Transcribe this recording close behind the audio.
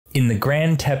In the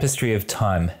grand tapestry of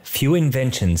time, few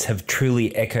inventions have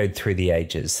truly echoed through the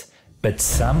ages. But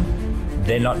some,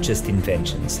 they're not just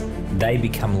inventions, they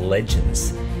become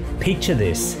legends. Picture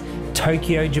this: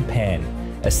 Tokyo, Japan,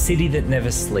 a city that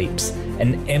never sleeps,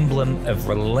 an emblem of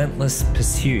relentless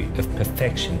pursuit of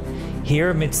perfection. Here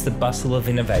amidst the bustle of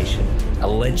innovation, a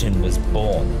legend was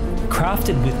born.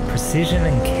 Crafted with precision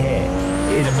and care,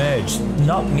 it emerged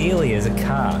not merely as a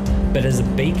car, but as a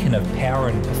beacon of power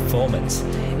and performance.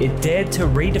 It dared to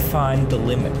redefine the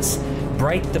limits,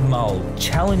 break the mold,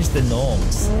 challenge the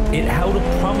norms. It held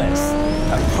a promise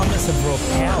of raw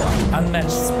power,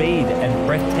 unmatched speed, and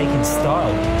breathtaking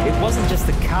style. It wasn't just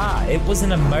a car, it was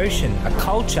an emotion, a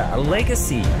culture, a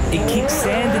legacy. It kicked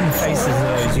sand in the faces of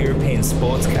those European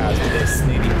sports cars with their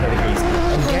snooty pedigrees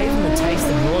and gave them a taste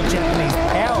of raw Japanese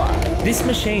power. This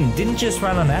machine didn't just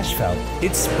run on asphalt,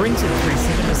 it sprinted through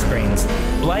cinema screens,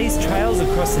 blazed trails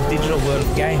across the digital world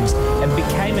of games, and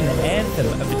became an anthem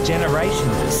of a generation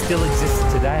that still exists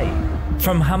today.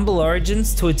 From humble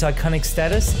origins to its iconic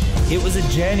status, it was a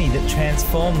journey that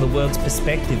transformed the world's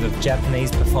perspective of Japanese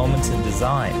performance and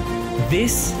design.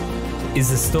 This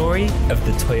is the story of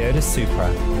the Toyota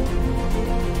Supra.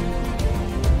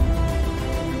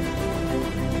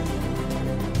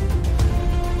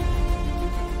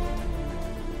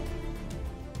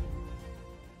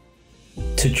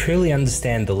 To truly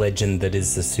understand the legend that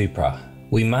is the Supra,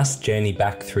 we must journey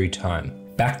back through time.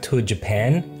 Back to a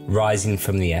Japan rising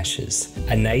from the ashes,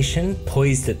 a nation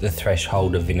poised at the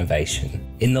threshold of innovation.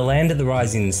 In the land of the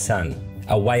rising sun,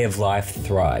 a way of life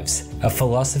thrives, a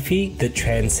philosophy that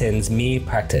transcends mere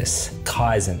practice,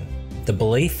 Kaizen, the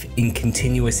belief in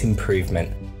continuous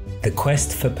improvement, the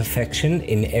quest for perfection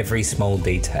in every small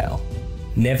detail.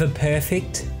 Never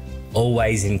perfect,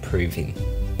 always improving.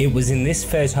 It was in this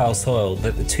fertile soil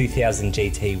that the 2000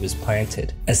 GT was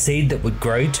planted, a seed that would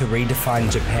grow to redefine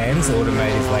Japan's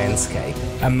automotive landscape,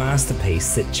 a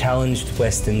masterpiece that challenged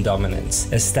Western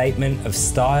dominance, a statement of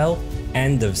style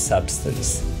and of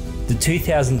substance. The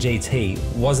 2000 GT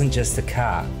wasn't just a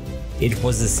car, it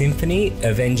was a symphony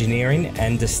of engineering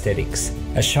and aesthetics,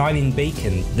 a shining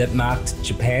beacon that marked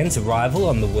Japan's arrival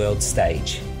on the world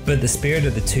stage. But the spirit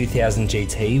of the 2000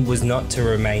 GT was not to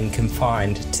remain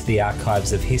confined to the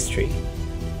archives of history.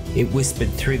 It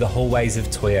whispered through the hallways of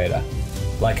Toyota,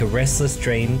 like a restless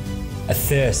dream, a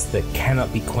thirst that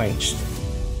cannot be quenched.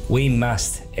 We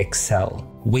must excel.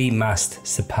 We must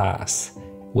surpass.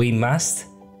 We must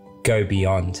go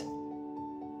beyond.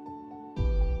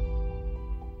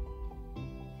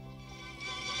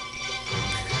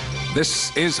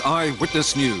 This is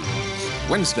Eyewitness News,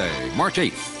 Wednesday, March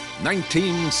 8th.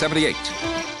 1978.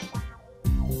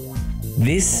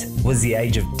 This was the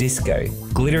age of disco.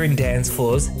 Glittering dance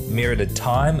floors mirrored a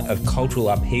time of cultural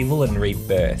upheaval and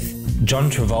rebirth. John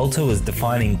Travolta was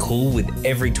defining cool with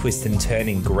every twist and turn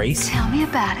in Grease. Tell me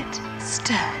about it,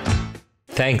 stud.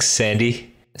 Thanks,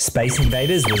 Sandy. Space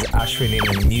Invaders was ushering in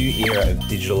a new era of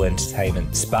digital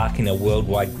entertainment, sparking a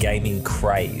worldwide gaming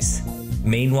craze.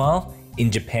 Meanwhile,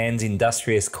 in Japan's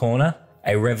industrious corner,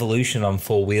 a revolution on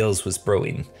four wheels was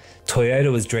brewing.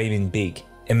 Toyota was dreaming big,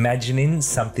 imagining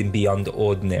something beyond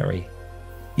ordinary.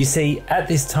 You see, at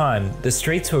this time, the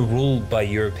streets were ruled by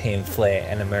European flair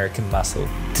and American muscle.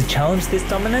 To challenge this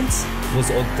dominance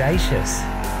was audacious.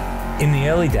 In the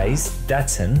early days,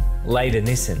 Datsun, later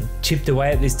Nissan, chipped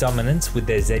away at this dominance with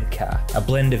their Z car, a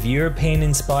blend of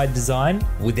European-inspired design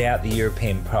without the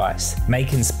European price,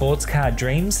 making sports car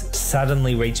dreams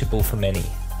suddenly reachable for many.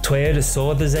 Toyota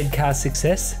saw the Z car's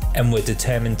success and were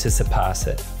determined to surpass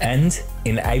it. And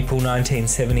in April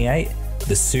 1978,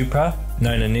 the Supra,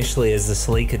 known initially as the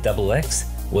Celica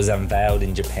XX, was unveiled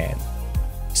in Japan.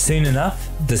 Soon enough,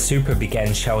 the Supra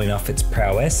began showing off its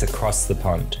prowess across the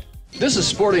pond. This is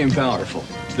sporty and powerful.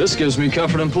 This gives me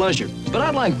comfort and pleasure. But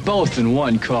I'd like both in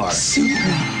one car. Supra,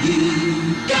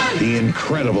 you got it. The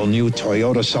incredible new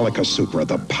Toyota Celica Supra,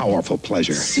 the powerful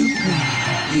pleasure. Supra,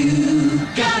 you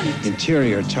got it.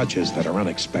 Interior touches that are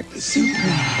unexpected. Supra,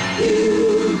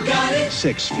 you got it.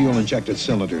 6 fuel-injected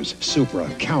cylinders. Supra,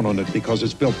 count on it because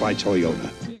it's built by Toyota.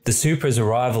 The Supra's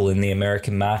arrival in the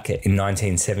American market in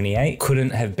 1978 couldn't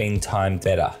have been timed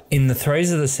better. In the throes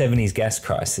of the 70s gas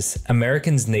crisis,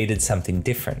 Americans needed something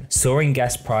different. Soaring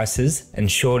gas prices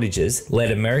and shortages led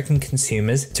American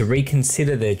consumers to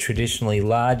reconsider their traditionally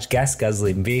large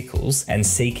gas-guzzling vehicles and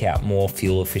seek out more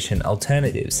fuel-efficient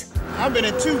alternatives. I've been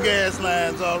in 2 gas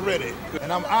lines already,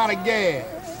 and I'm out of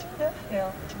gas.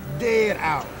 Dead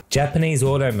out. Japanese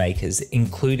automakers,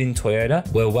 including Toyota,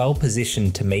 were well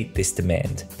positioned to meet this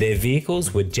demand. Their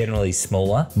vehicles were generally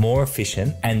smaller, more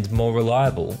efficient, and more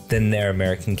reliable than their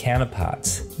American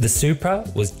counterparts. The Supra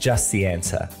was just the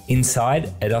answer.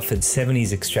 Inside, it offered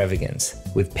 70s extravagance,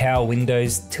 with power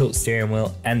windows, tilt steering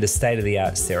wheel, and a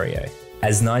state-of-the-art stereo.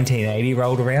 As 1980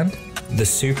 rolled around, the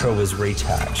Supra was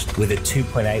recharged with a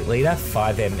 2.8 litre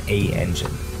 5ME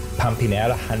engine, pumping out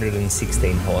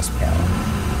 116 horsepower.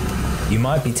 You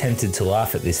might be tempted to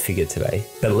laugh at this figure today,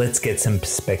 but let's get some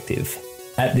perspective.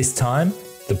 At this time,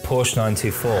 the Porsche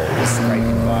 924 was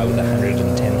scraping by with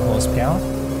 110 horsepower.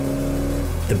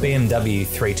 The BMW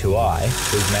 32i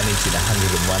was managing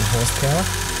 101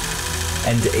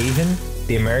 horsepower. And even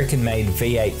the American-made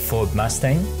V8 Ford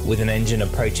Mustang, with an engine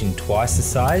approaching twice the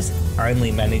size,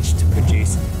 only managed to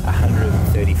produce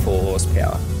 134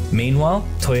 horsepower. Meanwhile,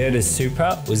 Toyota's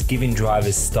Supra was giving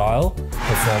drivers style,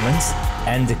 performance,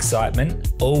 and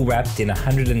excitement, all wrapped in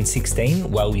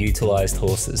 116 well-utilised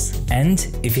horses. And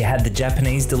if you had the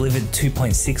Japanese delivered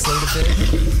 2.6 litre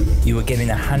version, you were getting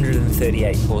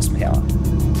 138 horsepower.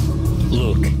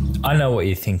 Look, I know what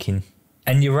you're thinking.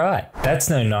 And you're right, that's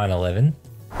no 911.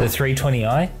 The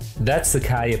 320i, that's the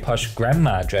car your posh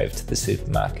grandma drove to the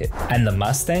supermarket. And the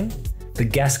Mustang? The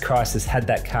gas crisis had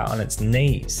that car on its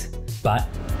knees. But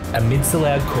amidst the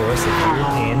loud chorus of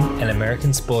European and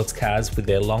American sports cars with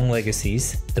their long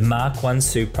legacies, the Mark I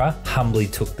Supra humbly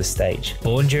took the stage.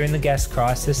 Born during the gas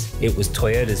crisis, it was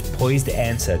Toyota's poised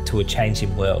answer to a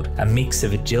changing world, a mix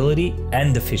of agility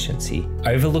and efficiency.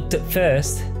 Overlooked at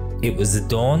first, it was the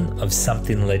dawn of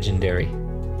something legendary.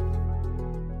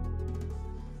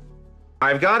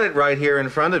 I've got it right here in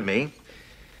front of me.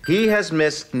 He has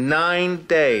missed 9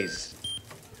 days.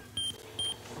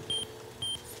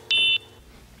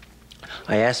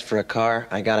 I asked for a car,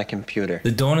 I got a computer.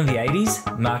 The dawn of the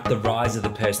 80s marked the rise of the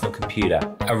personal computer.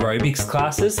 Aerobics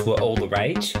classes were all the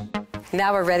rage.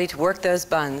 Now we're ready to work those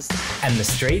buns. And the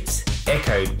streets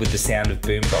echoed with the sound of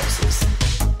boomboxes.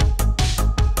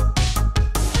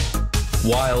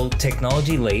 While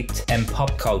technology leaped and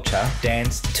pop culture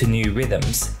danced to new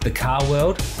rhythms, the car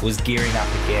world was gearing up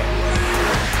again.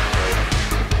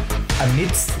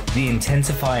 Amidst the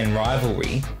intensifying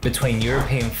rivalry between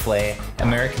European flair,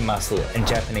 American muscle, and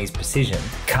Japanese precision,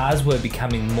 cars were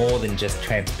becoming more than just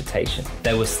transportation.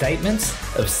 They were statements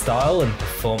of style and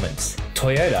performance.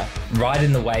 Toyota,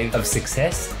 riding the wave of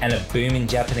success and a booming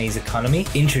Japanese economy,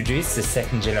 introduced the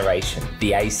second generation,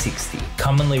 the A60,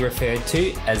 commonly referred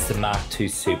to as the Mark II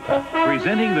Supra.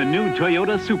 Presenting the new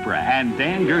Toyota Supra and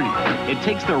Dan Gurney. It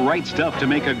takes the right stuff to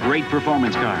make a great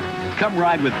performance car. Come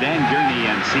ride with Dan Gurney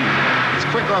and see. It's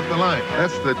quick off the line.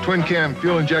 That's the twin-cam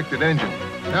fuel-injected engine.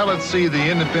 Now let's see the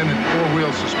independent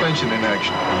four-wheel suspension in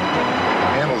action.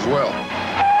 Handles well.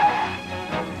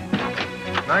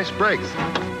 Nice brakes.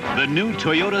 The new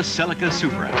Toyota Celica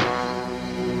Supra.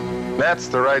 That's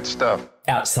the right stuff.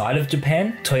 Outside of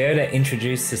Japan, Toyota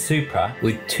introduced the Supra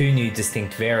with two new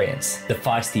distinct variants, the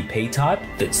feisty P-Type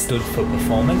that stood for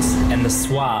performance and the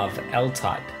suave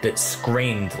L-Type that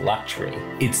screamed luxury.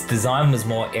 Its design was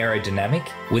more aerodynamic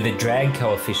with a drag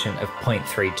coefficient of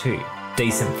 0.32,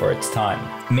 decent for its time.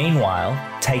 Meanwhile,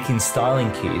 taking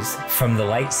styling cues from the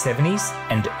late 70s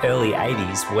and early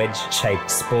 80s wedge-shaped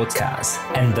sports cars.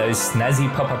 And those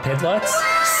snazzy pop-up headlights?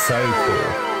 So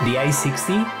cool. The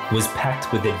A60 was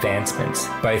packed with advancements,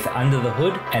 both under the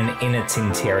hood and in its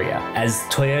interior, as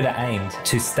Toyota aimed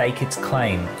to stake its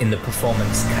claim in the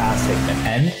performance car segment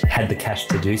and had the cash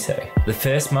to do so. The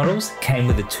first models came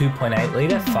with a 2.8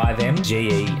 litre 5M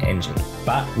GE engine,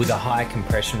 but with a high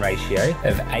compression ratio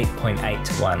of 8.8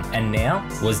 to 1, and now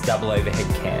was double overhead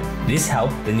cam. This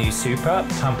helped the new Supra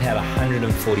pump out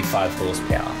 145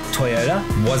 horsepower.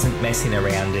 Toyota wasn't messing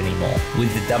around anymore.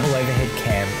 With the double overhead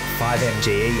cam 5M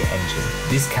GE engine,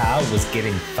 this car was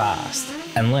getting fast.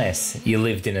 Unless you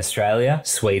lived in Australia,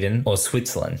 Sweden, or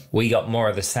Switzerland. We got more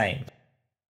of the same.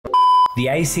 The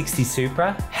A60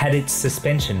 Supra had its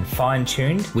suspension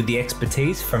fine-tuned with the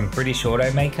expertise from British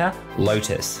automaker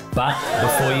Lotus. But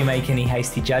before you make any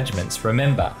hasty judgments,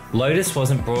 remember, Lotus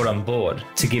wasn't brought on board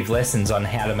to give lessons on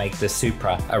how to make the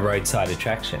Supra a roadside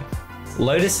attraction.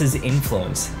 Lotus's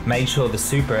influence made sure the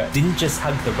Supra didn't just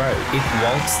hug the road, it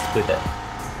waltzed with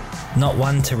it. Not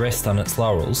one to rest on its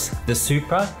laurels, the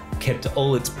Supra kept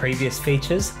all its previous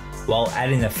features while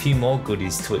adding a few more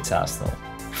goodies to its arsenal.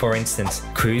 For instance,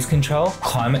 cruise control,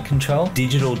 climate control,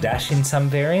 digital dash in some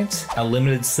variants, a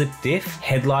limited slip diff,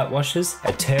 headlight washers,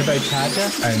 a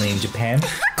turbocharger, only in Japan,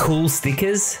 cool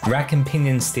stickers, rack and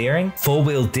pinion steering,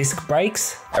 four-wheel disc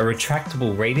brakes, a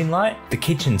retractable reading light, the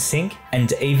kitchen sink,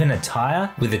 and even a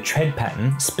tyre with a tread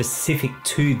pattern specific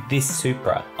to this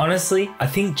Supra. Honestly, I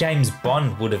think James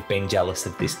Bond would have been jealous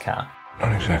of this car.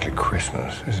 Not exactly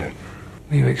Christmas, is it?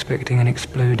 Were you expecting an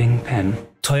exploding pen?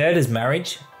 Toyota's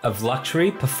marriage of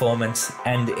luxury, performance,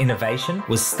 and innovation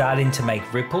was starting to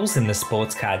make ripples in the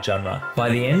sports car genre. By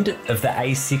the end of the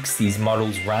A60's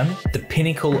model's run, the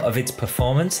pinnacle of its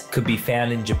performance could be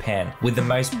found in Japan, with the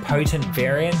most potent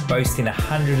variant boasting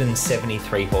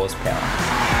 173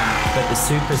 horsepower. But the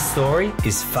Supra's story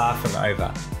is far from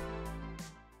over.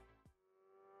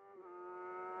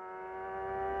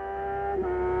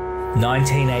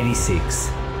 (1986).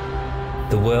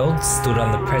 The world stood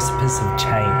on the precipice of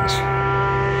change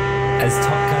as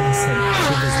Top Gun sent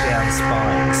shivers down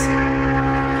spines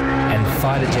and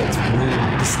fighter jets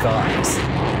ruled the skies.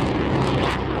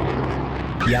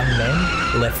 Young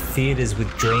men left theatres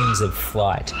with dreams of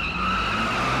flight.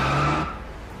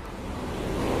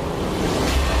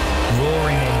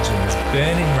 Roaring engines,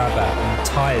 burning rubber, and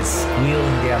tyres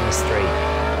squealing down the street.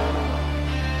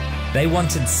 They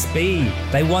wanted speed,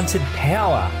 they wanted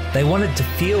power, they wanted to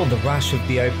feel the rush of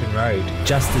the open road,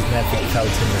 just as Maverick felt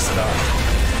in the sky.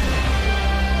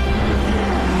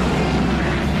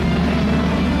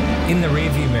 In the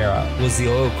rearview mirror was the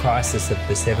oil crisis of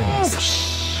the 70s.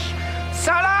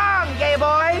 So long, gay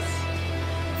boys!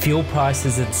 Fuel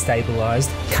prices had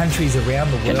stabilised, countries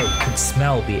around the world could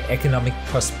smell the economic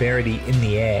prosperity in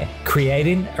the air,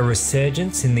 creating a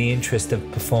resurgence in the interest of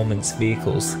performance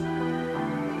vehicles.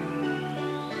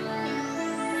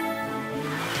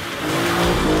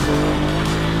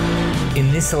 In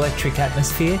this electric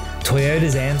atmosphere,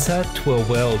 Toyota's answer to a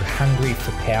world hungry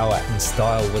for power and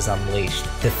style was unleashed.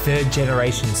 The third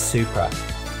generation Supra,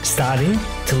 starting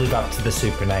to live up to the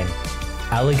Supra name.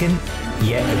 Elegant,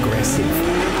 yet aggressive.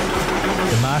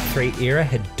 The Mark III era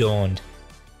had dawned.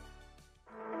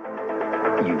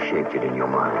 You shaped it in your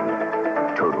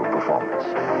mind. Total performance.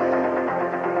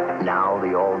 Now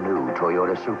the all-new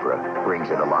Toyota Supra brings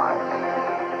it alive.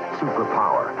 Super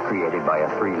power, created by a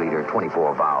 3-liter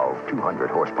 24-valve,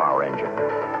 200-horsepower engine.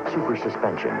 Super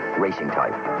suspension, racing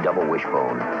type, double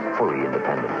wishbone, fully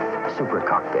independent. Super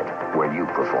cockpit, where you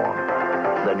perform.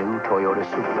 The new Toyota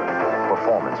Supra,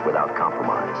 performance without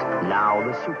compromise. Now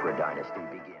the Supra dynasty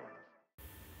begins.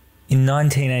 In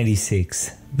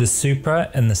 1986, the Supra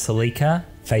and the Celica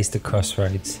faced a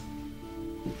crossroads.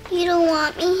 You don't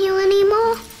want me here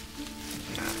anymore?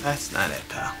 No, that's not it,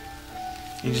 pal.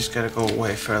 You just gotta go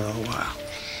away for a little while.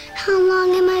 How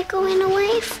long am I going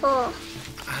away for?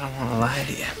 I don't want to lie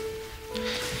to you.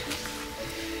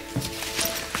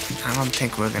 I don't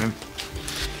think we're gonna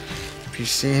be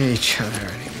seeing each other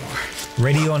anymore.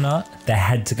 Ready or not, they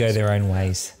had to go their own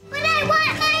ways. But I want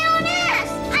my own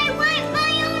ass! I want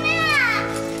my own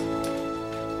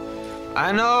ass!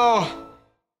 I know!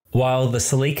 While the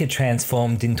Celica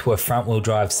transformed into a front-wheel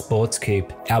drive sports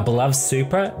coupe, our beloved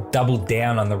Supra doubled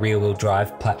down on the rear-wheel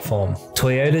drive platform.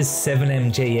 Toyota's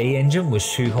 7MGE engine was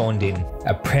shoehorned in,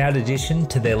 a proud addition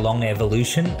to their long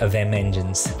evolution of M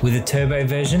engines, with a turbo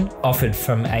version offered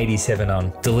from 87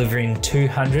 on, delivering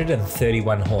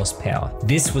 231 horsepower.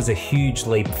 This was a huge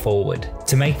leap forward.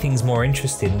 To make things more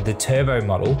interesting, the turbo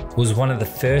model was one of the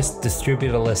first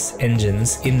distributorless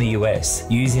engines in the US,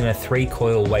 using a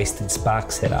 3-coil wasted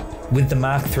spark setup. With the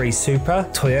Mark III Supra,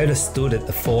 Toyota stood at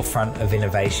the forefront of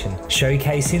innovation,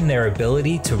 showcasing their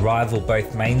ability to rival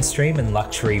both mainstream and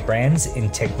luxury brands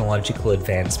in technological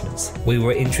advancements. We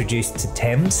were introduced to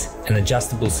TEMS, an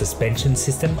adjustable suspension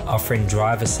system offering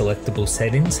driver selectable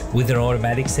settings with an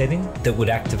automatic setting that would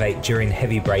activate during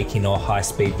heavy braking or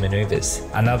high-speed maneuvers.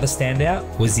 Another standout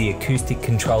was the acoustic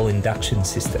control induction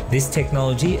system. This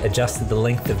technology adjusted the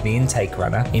length of the intake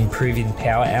runner, improving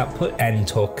power output and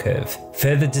torque curve.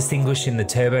 Further distinguishing the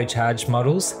turbocharged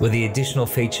models were the additional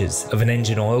features of an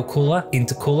engine oil cooler,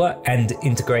 intercooler, and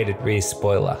integrated rear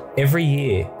spoiler. Every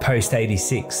year,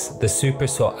 post-86, the Supra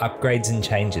saw upgrades and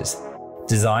changes,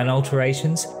 design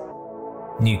alterations,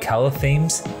 new colour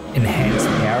themes, enhanced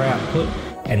power output,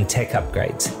 and tech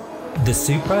upgrades. The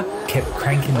Supra kept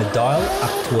cranking the dial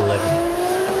up to 11.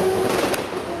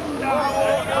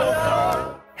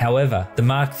 However, the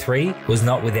Mark III was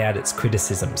not without its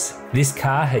criticisms. This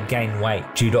car had gained weight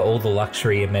due to all the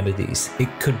luxury amenities. It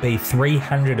could be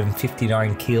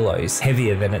 359 kilos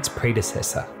heavier than its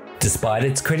predecessor. Despite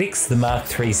its critics, the Mark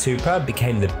III Supra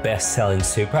became the best-selling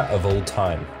Supra of all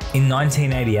time. In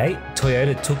 1988,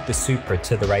 Toyota took the Supra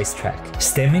to the racetrack.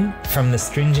 Stemming from the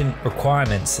stringent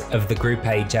requirements of the Group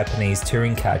A Japanese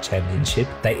Touring Car Championship,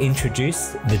 they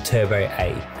introduced the Turbo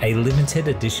A limited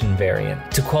edition variant.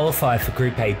 To qualify for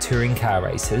Group A touring car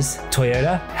races,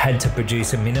 Toyota had to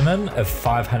produce a minimum of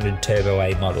 500 Turbo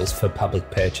A models for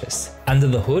public purchase. Under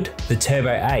the hood, the Turbo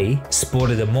A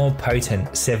sported a more potent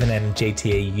 7M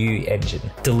GTEU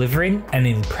engine, delivering an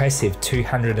impressive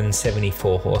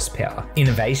 274 horsepower.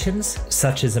 Innovations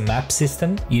such as a map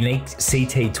system, unique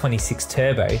CT26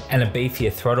 turbo, and a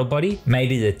beefier throttle body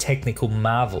made it a technical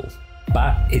marvel.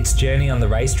 But its journey on the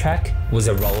racetrack was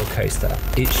a roller coaster.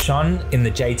 It shone in the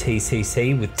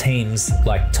JTCC with teams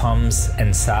like Toms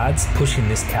and Sards pushing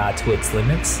this car to its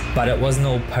limits, but it wasn't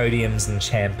all podiums and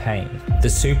champagne. The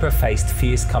Supra faced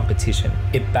fierce competition.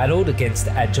 It battled against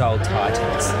agile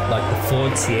titans like the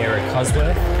Ford Sierra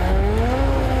Cosworth,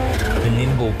 the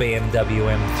nimble BMW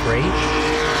M3,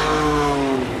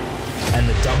 and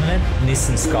the dominant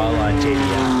Nissan Skyline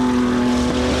GTR.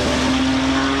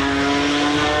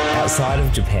 Outside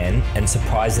of Japan, and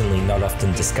surprisingly not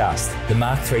often discussed, the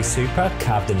Mark III Supra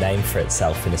carved a name for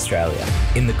itself in Australia.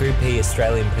 In the Group E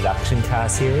Australian production car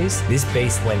series, this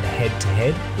beast went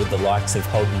head-to-head with the likes of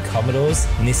Holden Commodores,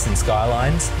 Nissan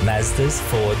Skylines, Mazdas,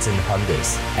 Fords and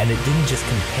Hondas. And it didn't just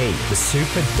compete, the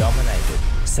Supra dominated.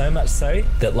 So much so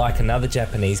that, like another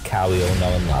Japanese car we all know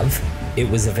and love, it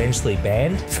was eventually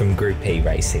banned from Group E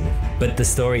racing. But the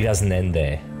story doesn't end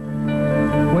there.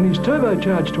 When his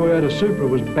turbocharged Toyota Supra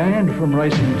was banned from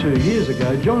racing 2 years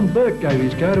ago, John Burke gave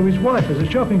his car to his wife as a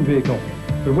shopping vehicle.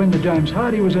 But when the James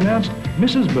Hardy was announced,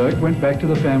 Mrs. Burke went back to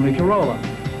the family Corolla.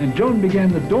 And John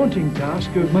began the daunting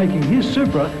task of making his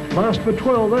Supra last for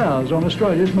 12 hours on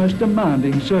Australia's most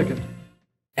demanding circuit.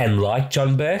 And like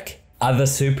John Burke, other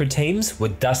Supra teams were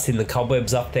dusting the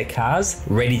cobwebs off their cars,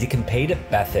 ready to compete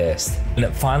at Bathurst. When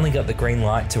it finally got the green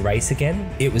light to race again,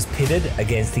 it was pitted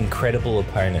against incredible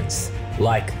opponents,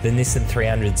 like the Nissan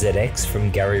 300ZX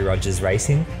from Gary Rogers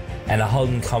Racing, and a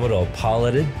Holden Commodore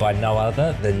piloted by no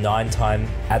other than 9-time,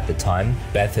 at the time,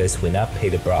 Bathurst winner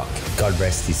Peter Brock, God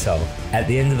rest his soul. At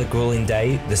the end of the grueling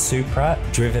day, the Supra,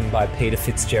 driven by Peter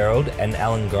Fitzgerald and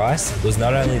Alan Grice, was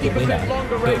not only the winner,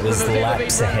 but was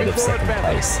laps ahead of second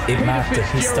place. It marked a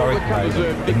historic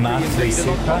moment. The Mark III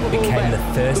Supra became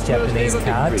the first Japanese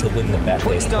car to win the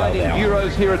Bathurst 12 Hour.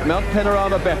 Euros here at Mount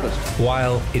Panorama Bathurst.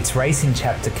 While its racing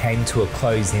chapter came to a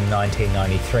close in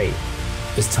 1993,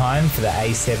 it was time for the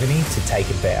A70 to take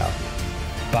a bow.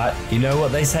 But you know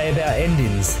what they say about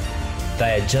endings?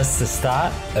 They are just the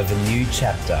start of a new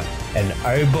chapter. And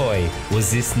oh boy,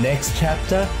 was this next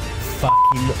chapter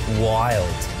fucking wild.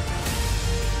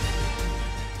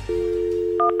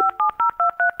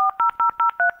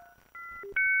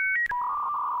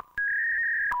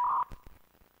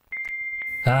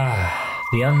 Ah,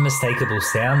 the unmistakable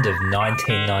sound of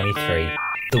 1993.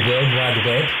 The World Wide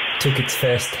Web took its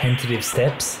first tentative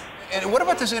steps. And what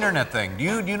about this internet thing? Do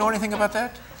you know anything about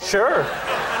that? Sure.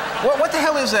 What the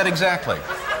hell is that exactly?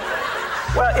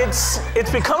 Well,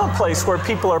 it's become a place where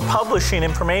people are publishing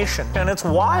information, and it's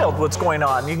wild what's going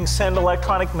on. You can send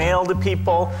electronic mail to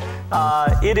people.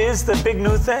 It is the big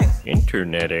new thing.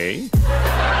 Internet, eh?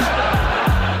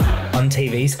 On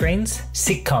TV screens,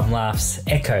 sitcom laughs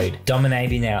echoed,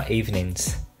 dominating our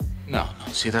evenings. No,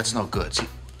 see, that's no good. See,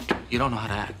 you don't know how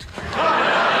to act.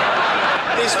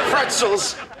 These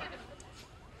pretzels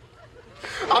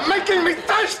are making me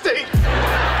thirsty!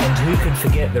 And who could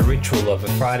forget the ritual of a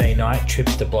Friday night trip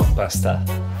to Blockbuster?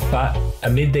 But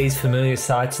amid these familiar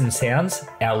sights and sounds,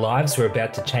 our lives were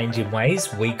about to change in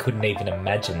ways we couldn't even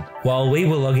imagine. While we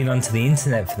were logging onto the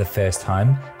internet for the first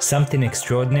time, something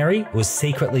extraordinary was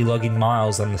secretly logging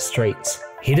miles on the streets.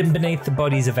 Hidden beneath the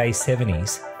bodies of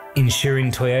A70s, ensuring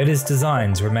Toyota's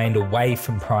designs remained away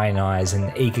from prying eyes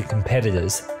and eager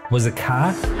competitors, was a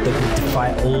car that would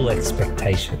defy all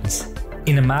expectations.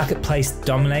 In a marketplace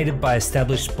dominated by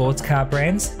established sports car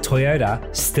brands, Toyota,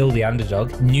 still the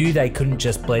underdog, knew they couldn't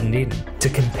just blend in. To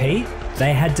compete,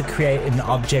 they had to create an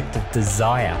object of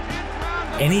desire.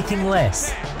 Anything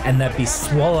less, and they'd be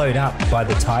swallowed up by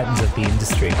the titans of the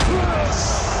industry.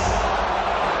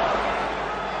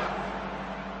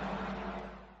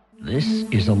 This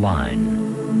is a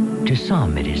line. To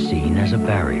some, it is seen as a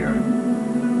barrier.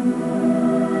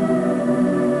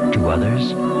 To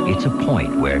others, it's a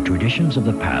point where traditions of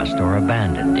the past are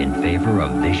abandoned in favor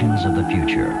of visions of the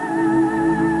future.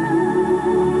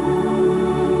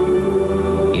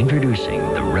 Introducing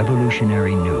the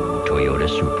revolutionary new Toyota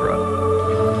Supra.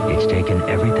 It's taken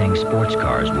everything sports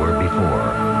cars were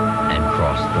before and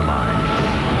crossed the line.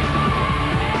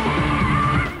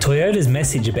 Toyota's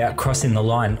message about crossing the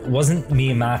line wasn't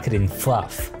mere marketing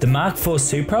fluff. The Mark IV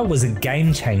Supra was a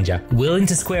game changer, willing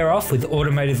to square off with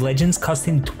automotive legends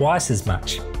costing twice as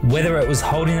much. Whether it was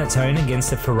holding its own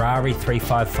against a Ferrari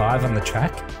 355 on the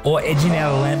track, or edging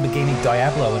out a Lamborghini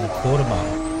Diablo in a quarter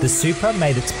mile, the Supra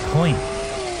made its point.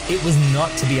 It was not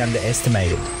to be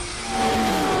underestimated.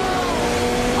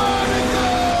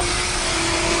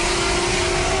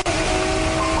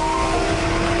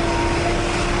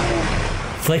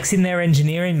 Flexing their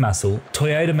engineering muscle,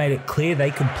 Toyota made it clear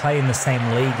they could play in the same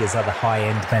league as other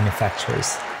high-end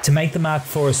manufacturers. To make the Mark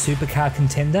IV a supercar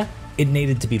contender, it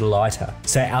needed to be lighter,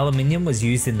 so aluminium was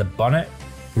used in the bonnet,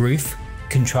 roof,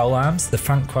 control arms, the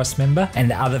front crossmember,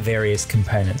 and other various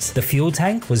components. The fuel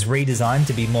tank was redesigned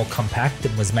to be more compact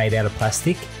and was made out of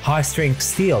plastic. High-strength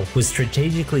steel was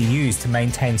strategically used to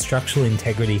maintain structural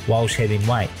integrity while shedding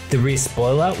weight. The rear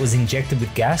spoiler was injected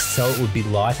with gas so it would be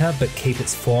lighter but keep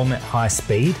its form at high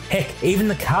speed. Heck, even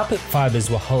the carpet fibers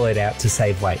were hollowed out to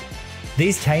save weight.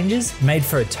 These changes made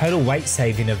for a total weight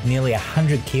saving of nearly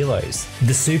 100 kilos.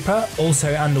 The Supra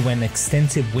also underwent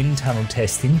extensive wind tunnel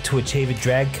testing to achieve a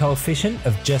drag coefficient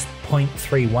of just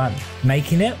 0.31,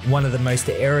 making it one of the most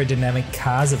aerodynamic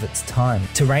cars of its time.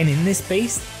 To rein in this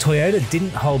beast, Toyota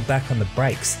didn't hold back on the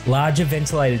brakes. Larger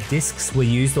ventilated discs were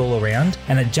used all around,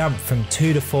 and a jump from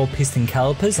 2 to 4 piston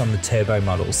calipers on the turbo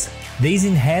models. These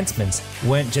enhancements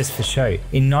weren't just for show.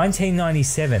 In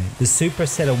 1997, the Supra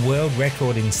set a world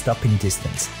record in stopping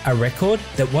distance, a record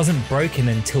that wasn't broken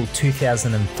until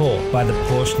 2004 by the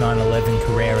Porsche 911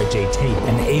 Carrera GT,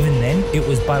 and even then, it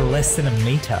was by less than a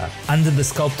metre. Under the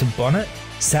sculpted bonnet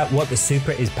sat what the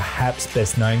Supra is perhaps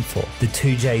best known for, the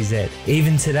 2JZ.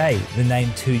 Even today, the name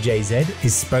 2JZ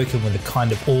is spoken with a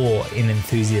kind of awe in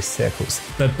enthusiast circles.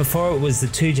 But before it was the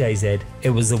 2JZ, it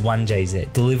was the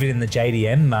 1JZ, delivered in the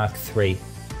JDM Mark III.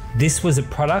 This was a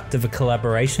product of a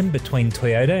collaboration between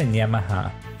Toyota and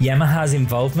Yamaha. Yamaha's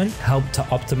involvement helped to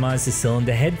optimize the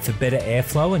cylinder head for better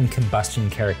airflow and combustion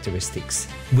characteristics.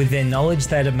 With their knowledge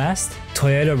they'd amassed,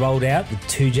 Toyota rolled out the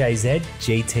 2JZ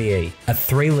GTE, a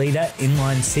 3-litre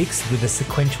inline-6 with a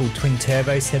sequential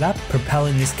twin-turbo setup,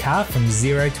 propelling this car from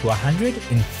 0 to 100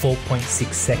 in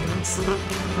 4.6 seconds.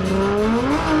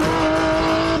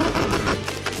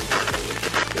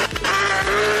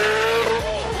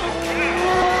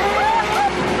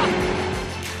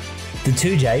 The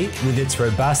 2J, with its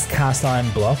robust cast iron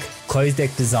block, closed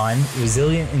deck design,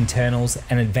 resilient internals,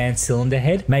 and advanced cylinder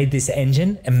head, made this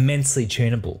engine immensely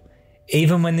tunable.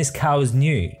 Even when this car was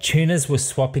new, tuners were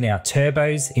swapping out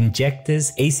turbos,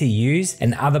 injectors, ECUs,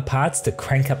 and other parts to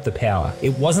crank up the power.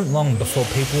 It wasn't long before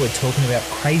people were talking about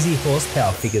crazy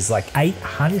horsepower figures like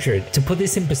 800. To put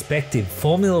this in perspective,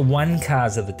 Formula 1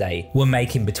 cars of the day were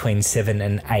making between 700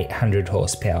 and 800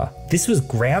 horsepower. This was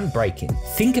groundbreaking.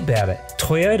 Think about it.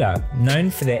 Toyota, known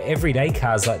for their everyday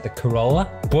cars like the Corolla,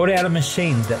 brought out a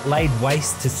machine that laid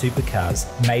waste to supercars,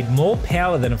 made more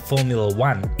power than a Formula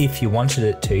 1 if you wanted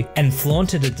it to, and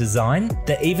flaunted a design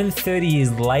that even 30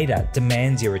 years later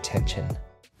demands your attention.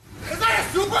 Is that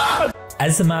a Supra?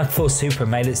 As the Mark IV Supra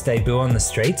made its debut on the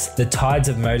streets, the tides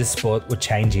of motorsport were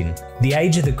changing. The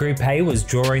age of the Group A was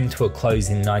drawing to a close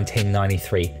in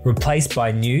 1993, replaced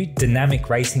by new, dynamic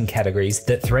racing categories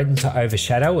that threatened to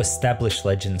overshadow established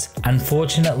legends.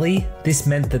 Unfortunately, this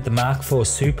meant that the Mark IV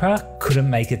Supra couldn't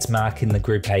make its mark in the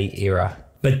Group A era.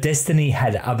 But destiny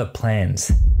had other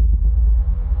plans.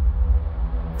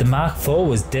 The Mark IV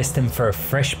was destined for a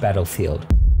fresh battlefield.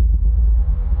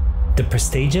 The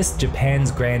prestigious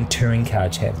Japan's Grand Touring Car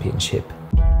Championship.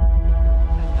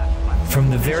 From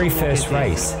the very first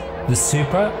race, the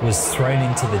Supra was thrown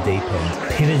into the deep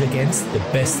end, pitted against the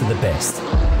best of the best.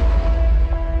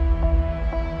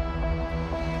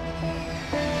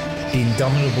 The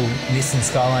indomitable Nissan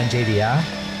Skyline GTR,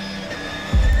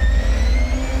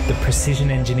 the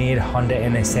precision-engineered Honda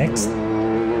NSX,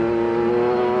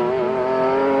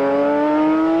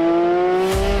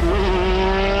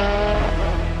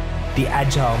 the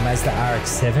agile Mazda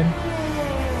RX-7,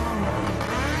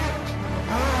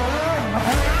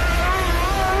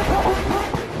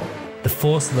 the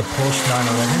force of the Porsche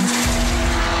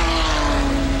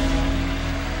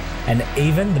 911, and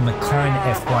even the McLaren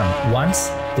F1, once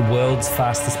the world's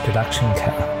fastest production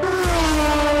car.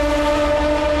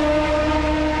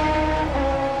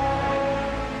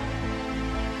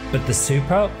 But the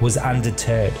Supra was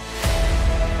undeterred.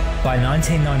 By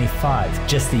 1995,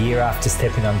 just a year after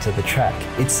stepping onto the track,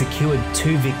 it secured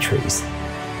 2 victories.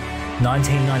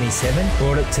 1997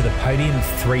 brought it to the podium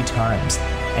 3 times,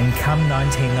 and come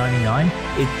 1999,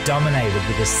 it dominated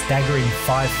with a staggering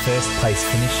 5 first-place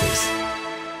finishes.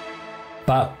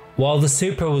 But While the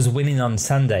Supra was winning on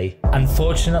Sunday,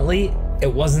 unfortunately,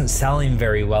 it wasn't selling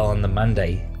very well on the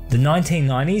Monday. The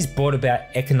 1990s brought about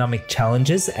economic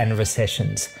challenges and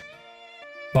recessions.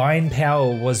 Buying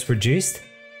power was reduced,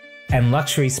 and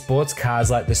luxury sports cars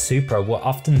like the Supra were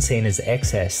often seen as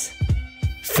excess.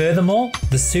 Furthermore,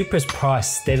 the Supra's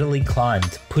price steadily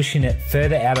climbed, pushing it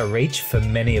further out of reach for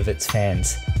many of its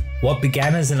fans. What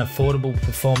began as an affordable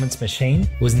performance machine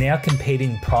was now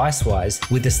competing price-wise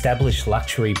with established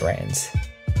luxury brands.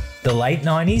 The late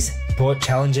 90s brought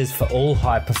challenges for all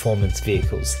high-performance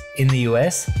vehicles. In the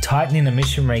US, tightening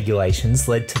emission regulations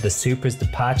led to the Supra's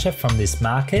departure from this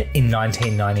market in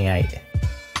 1998.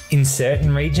 In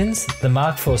certain regions, the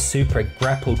Mark IV Supra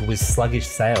grappled with sluggish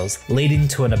sales, leading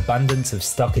to an abundance of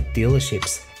stock at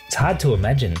dealerships. It's hard to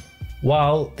imagine.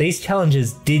 While these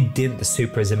challenges did dent the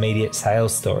Supra's immediate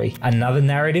sales story, another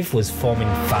narrative was forming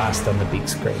fast on the big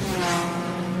screen.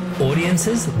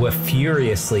 Audiences were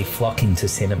furiously flocking to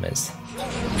cinemas.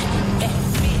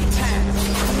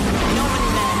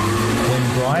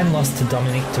 When Brian lost to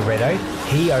Dominic Toretto,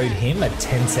 he owed him a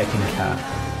 10-second car.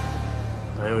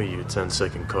 I owe you a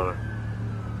 10-second car.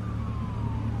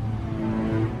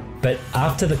 But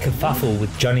after the kerfuffle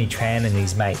with Johnny Tran and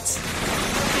his mates,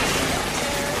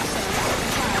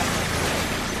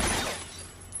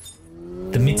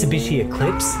 the Mitsubishi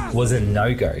Eclipse was a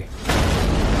no-go.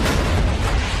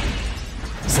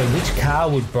 So which car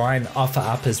would Brian offer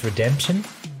up as redemption?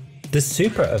 The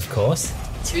Supra, of course.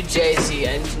 2JZ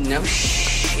engine, no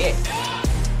shit.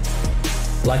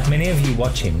 Like many of you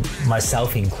watching,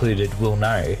 myself included, will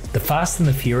know, the Fast and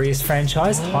the Furious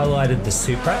franchise highlighted the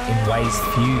Supra in ways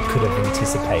few could have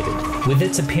anticipated. With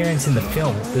its appearance in the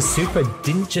film, the Supra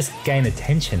didn't just gain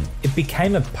attention, it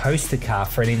became a poster car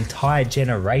for an entire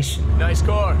generation. Nice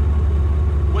car.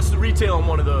 What's the retail on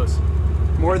one of those?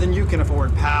 More than you can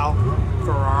afford, pal.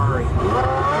 Ferrari.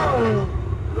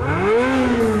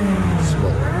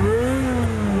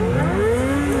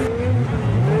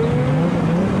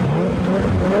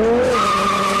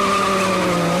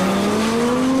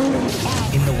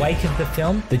 In the wake of the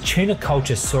film, the tuner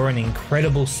culture saw an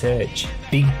incredible surge.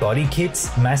 Big body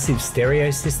kits, massive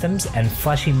stereo systems, and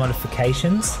flashy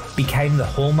modifications became the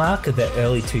hallmark of the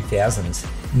early 2000s.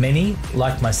 Many,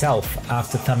 like myself,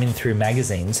 after thumbing through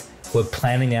magazines, were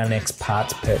planning our next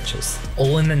parts purchase,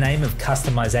 all in the name of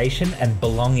customization and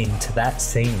belonging to that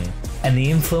scene. And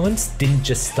the influence didn't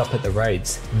just stop at the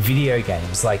roads. Video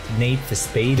games like Need for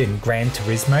Speed and Gran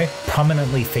Turismo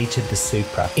prominently featured the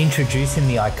Supra, introducing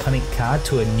the iconic car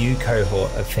to a new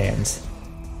cohort of fans.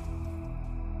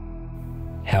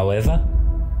 However,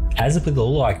 as with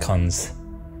all icons,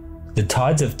 the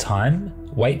tides of time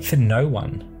wait for no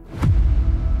one.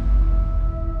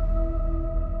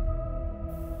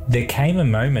 There came a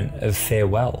moment of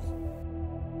farewell.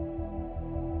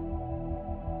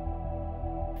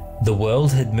 The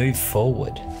world had moved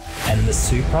forward, and the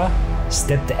Supra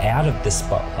stepped out of the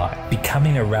spotlight,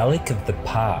 becoming a relic of the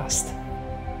past.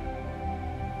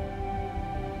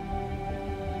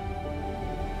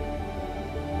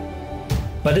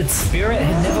 But its spirit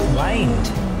had never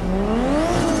waned.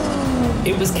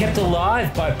 It was kept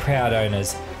alive by proud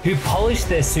owners who polished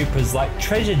their Supras like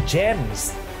treasured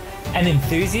gems, and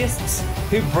enthusiasts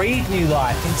who breathed new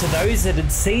life into those that had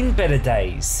seen better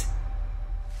days.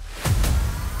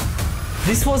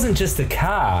 This wasn't just a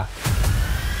car.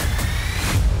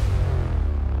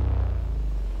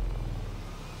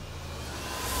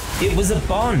 It was a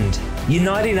bond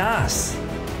uniting us.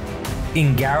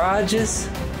 In garages,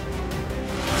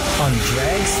 on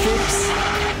drag strips,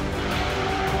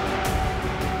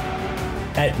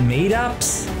 at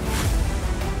meetups,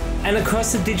 and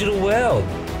across the digital world.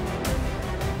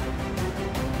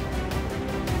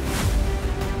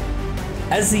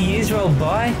 As the years rolled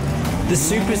by, the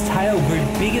Supra's tale grew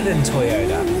bigger than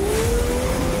Toyota.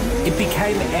 It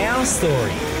became our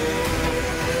story,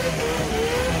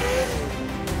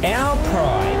 our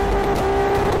pride.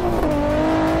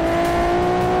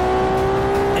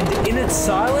 And in its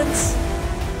silence,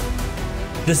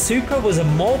 the Supra was a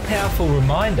more powerful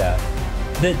reminder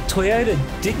that Toyota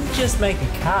didn't just make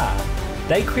a car,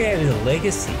 they created a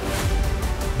legacy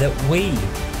that we,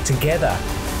 together,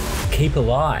 keep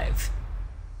alive.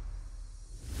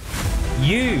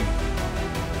 You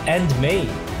and me.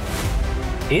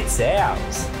 It's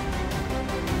ours.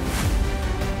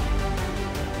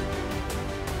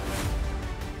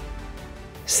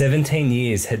 "17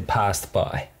 years had passed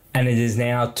by, and it is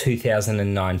now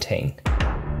 2019.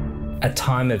 A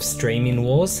time of streaming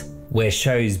wars where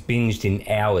shows binged in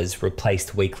hours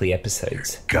replaced weekly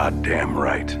episodes. Goddamn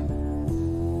right.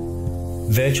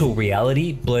 Virtual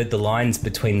reality blurred the lines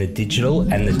between the digital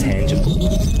and the tangible.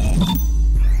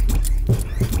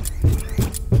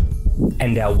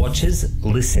 And our watches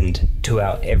listened to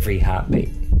our every heartbeat.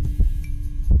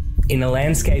 In a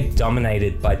landscape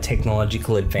dominated by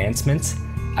technological advancements,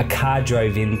 a car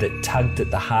drove in that tugged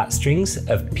at the heartstrings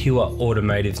of pure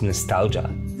automotive nostalgia.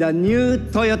 The new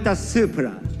Toyota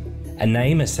Supra. A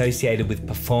name associated with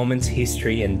performance,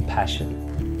 history, and passion.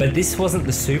 But this wasn't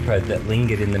the Supra that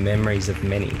lingered in the memories of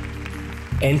many.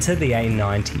 Enter the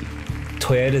A90,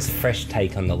 Toyota's fresh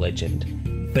take on the legend.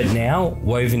 But now,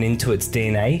 woven into its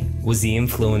DNA, was the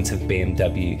influence of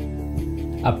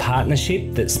BMW. A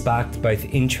partnership that sparked both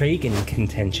intrigue and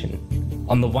contention.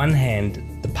 On the one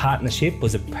hand, the partnership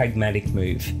was a pragmatic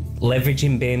move,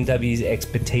 leveraging BMW's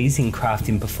expertise in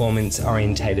crafting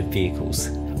performance-orientated vehicles.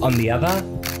 On the other,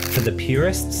 for the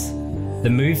purists, the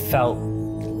move felt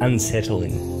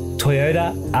unsettling.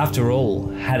 Toyota, after all,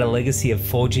 had a legacy of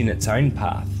forging its own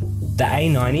path. The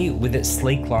A90, with its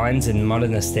sleek lines and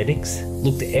modern aesthetics,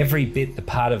 looked every bit the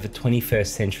part of a 21st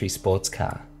century sports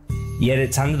car. Yet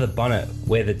it's under the bonnet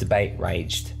where the debate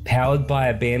raged. Powered by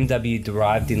a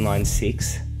BMW-derived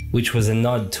inline-six, which was a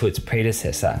nod to its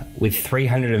predecessor, with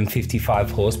 355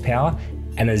 horsepower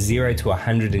and a 0 to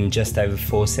 100 in just over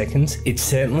 4 seconds, it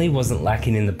certainly wasn't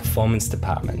lacking in the performance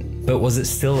department. But was it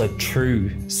still a true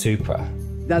Supra?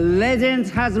 The legend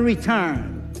has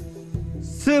returned.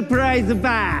 Supra is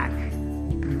back.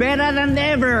 Better than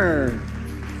ever.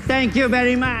 Thank you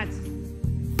very much.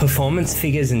 Performance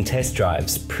figures and test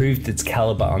drives proved its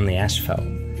caliber on the asphalt.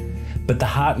 But the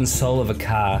heart and soul of a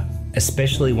car,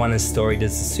 especially one as storied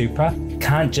as the Supra,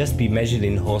 can't just be measured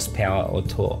in horsepower or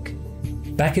torque.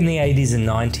 Back in the 80s and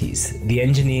 90s, the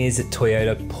engineers at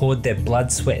Toyota poured their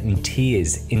blood, sweat and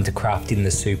tears into crafting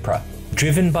the Supra.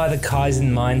 Driven by the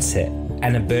Kaizen mindset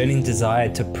and a burning desire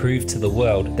to prove to the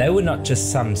world they were not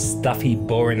just some stuffy,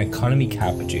 boring economy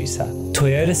car producer,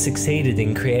 Toyota succeeded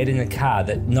in creating a car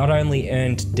that not only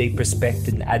earned deep respect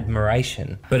and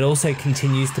admiration, but also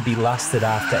continues to be lusted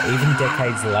after even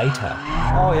decades later.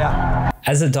 Oh yeah.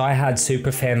 As a diehard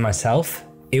Supra fan myself,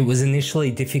 it was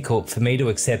initially difficult for me to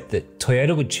accept that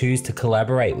Toyota would choose to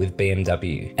collaborate with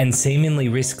BMW and seemingly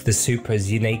risk the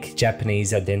Supra's unique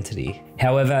Japanese identity.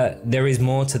 However, there is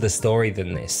more to the story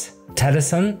than this.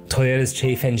 Tada-san, Toyota's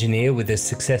chief engineer with a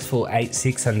successful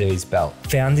 8.6 under his belt,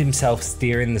 found himself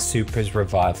steering the Supra's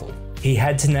revival. He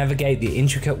had to navigate the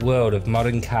intricate world of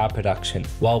modern car production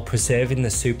while preserving the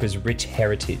Supra's rich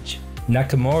heritage.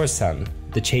 Nakamura-san,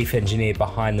 the chief engineer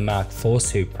behind the Mark IV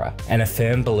Supra, and a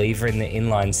firm believer in the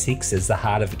inline-six as the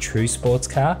heart of a true sports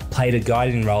car, played a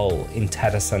guiding role in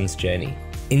Tada-san's journey.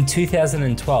 In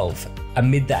 2012,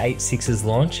 amid the 8.6's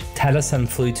launch, Tada-san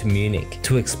flew to Munich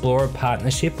to explore a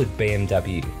partnership with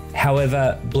BMW.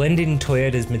 However, blending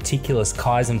Toyota's meticulous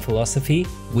Kaizen philosophy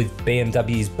with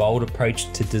BMW's bold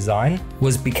approach to design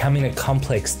was becoming a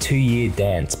complex 2-year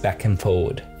dance back and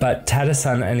forward. But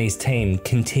Tada-san and his team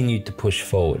continued to push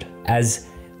forward, as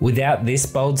without this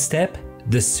bold step,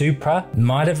 the Supra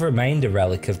might have remained a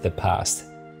relic of the past.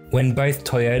 When both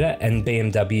Toyota and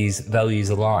BMW's values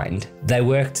aligned, they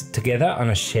worked together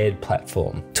on a shared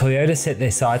platform. Toyota set their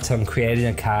sights on creating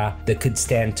a car that could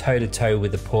stand toe-to-toe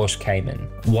with the Porsche Cayman,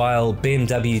 while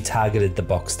BMW targeted the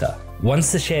Boxster.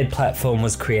 Once the shared platform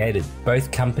was created,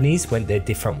 both companies went their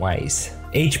different ways.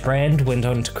 Each brand went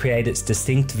on to create its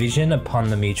distinct vision upon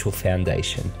the mutual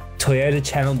foundation. Toyota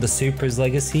channeled the Supra's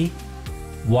legacy,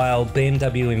 while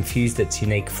BMW infused its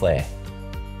unique flair.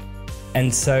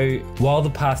 And so, while the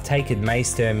path taken may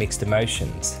stir mixed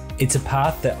emotions, it's a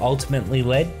path that ultimately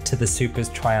led to the Supra's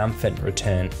triumphant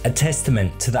return, a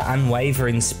testament to the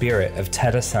unwavering spirit of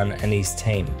Tada-san and his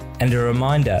team, and a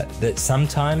reminder that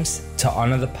sometimes, to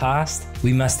honour the past,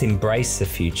 we must embrace the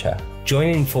future.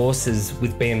 Joining forces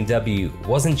with BMW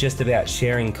wasn't just about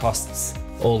sharing costs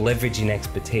or leveraging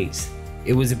expertise,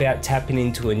 it was about tapping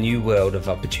into a new world of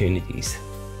opportunities.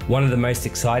 One of the most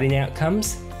exciting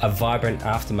outcomes? A vibrant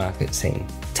aftermarket scene.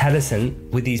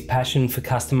 Tada-san, with his passion for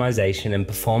customization and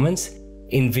performance,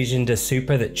 envisioned a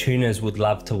Supra that tuners would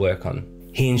love to work on.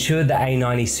 He ensured the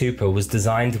A90 Supra was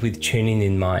designed with tuning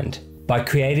in mind. By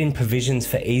creating provisions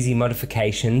for easy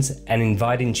modifications and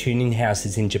inviting tuning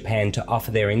houses in Japan to offer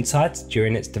their insights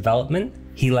during its development,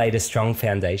 he laid a strong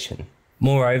foundation.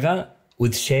 Moreover,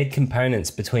 with shared components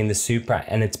between the Supra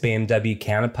and its BMW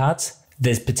counterparts,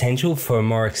 there's potential for a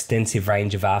more extensive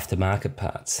range of aftermarket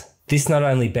parts. This not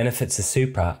only benefits the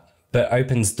Supra, but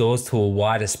opens doors to a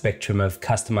wider spectrum of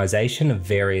customization of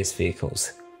various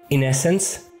vehicles. In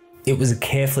essence, it was a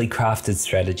carefully crafted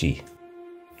strategy,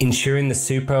 ensuring the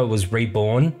Supra was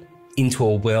reborn into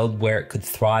a world where it could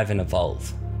thrive and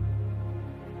evolve.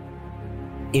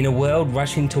 In a world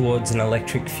rushing towards an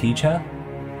electric future,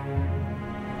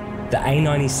 the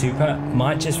A70 Supra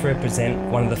might just represent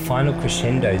one of the final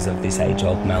crescendos of this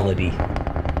age-old melody.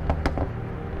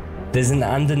 There's an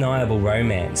undeniable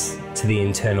romance to the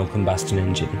internal combustion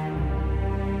engine.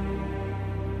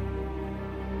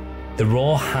 The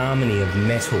raw harmony of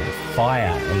metal,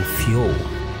 fire, and fuel.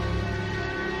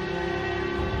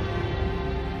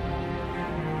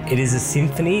 It is a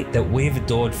symphony that we've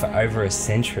adored for over a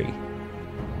century,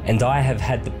 and I have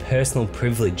had the personal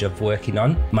privilege of working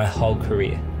on my whole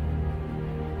career.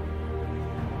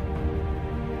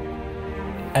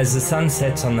 As the sun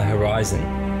sets on the horizon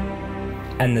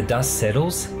and the dust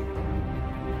settles,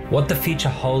 what the future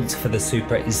holds for the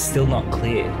Supra is still not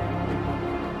clear.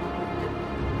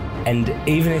 And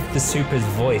even if the Supra's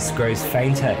voice grows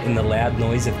fainter in the loud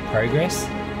noise of progress,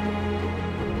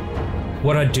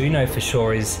 what I do know for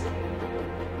sure is,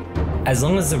 as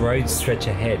long as the roads stretch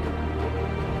ahead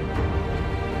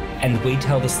and we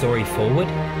tell the story forward,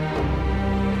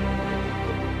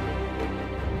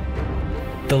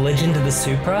 the legend of the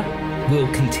Supra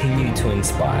will continue to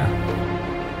inspire.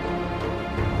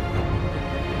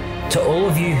 To all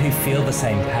of you who feel the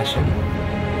same passion,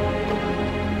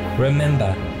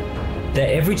 remember that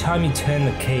every time you turn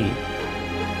the key,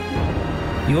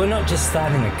 you are not just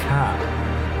starting a car.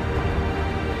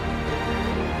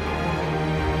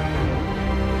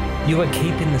 You are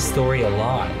keeping the story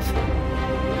alive.